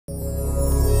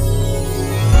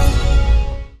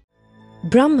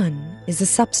Brahman is the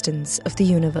substance of the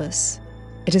universe.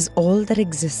 It is all that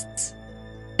exists.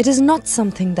 It is not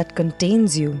something that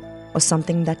contains you or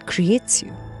something that creates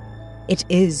you. It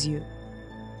is you.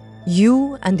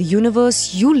 You and the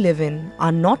universe you live in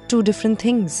are not two different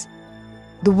things.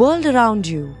 The world around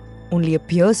you only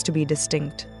appears to be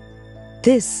distinct.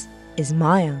 This is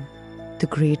Maya, the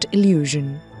great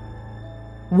illusion.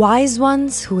 Wise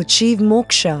ones who achieve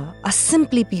moksha are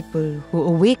simply people who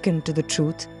awaken to the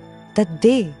truth that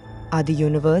they are the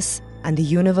universe and the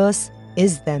universe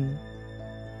is them.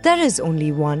 There is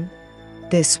only one.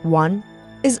 This one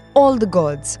is all the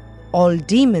gods, all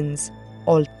demons,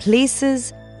 all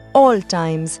places, all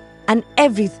times, and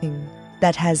everything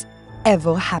that has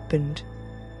ever happened.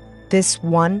 This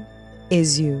one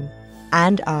is you,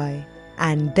 and I,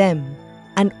 and them,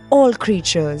 and all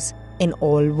creatures in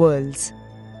all worlds.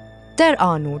 There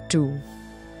are no two.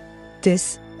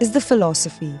 This is the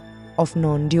philosophy of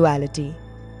non-duality.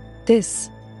 This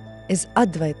is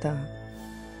Advaita.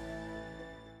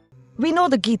 We know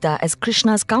the Gita as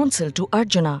Krishna's counsel to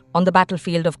Arjuna on the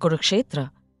battlefield of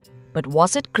Kurukshetra. But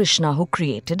was it Krishna who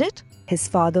created it? His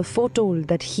father foretold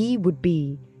that he would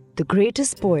be the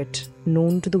greatest poet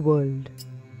known to the world.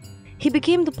 He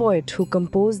became the poet who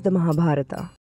composed the Mahabharata.